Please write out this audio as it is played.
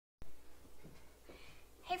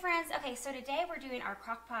friends. Okay, so today we're doing our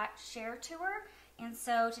Crockpot share tour, and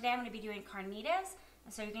so today I'm going to be doing carnitas.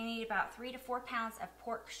 And so you're going to need about 3 to 4 pounds of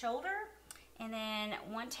pork shoulder, and then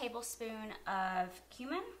 1 tablespoon of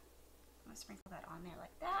cumin. I'm going to sprinkle that on there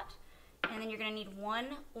like that. And then you're going to need 1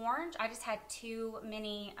 orange. I just had too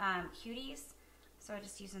many cuties, so I'm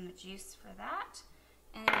just using the juice for that.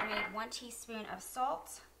 And then you're going to need 1 teaspoon of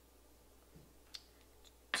salt,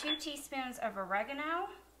 2 teaspoons of oregano,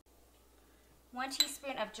 1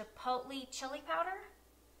 teaspoon of chipotle chili powder,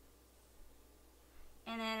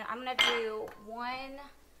 and then I'm going to do 1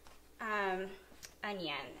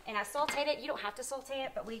 onion. And I sauteed it. You don't have to saute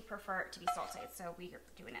it, but we prefer it to be sauteed, so we are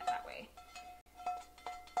doing it that way.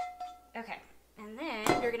 Okay, and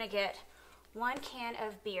then you're going to get 1 can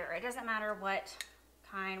of beer. It doesn't matter what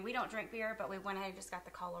kind. We don't drink beer, but we went ahead and just got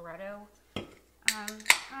the Colorado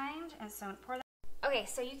kind, and so pour that. Okay,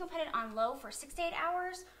 so you can put it on low for 6 to 8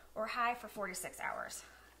 hours or high for 4 to 6 hours.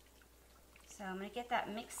 So I'm going to get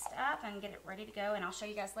that mixed up and get it ready to go, and I'll show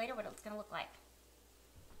you guys later what it's going to look like.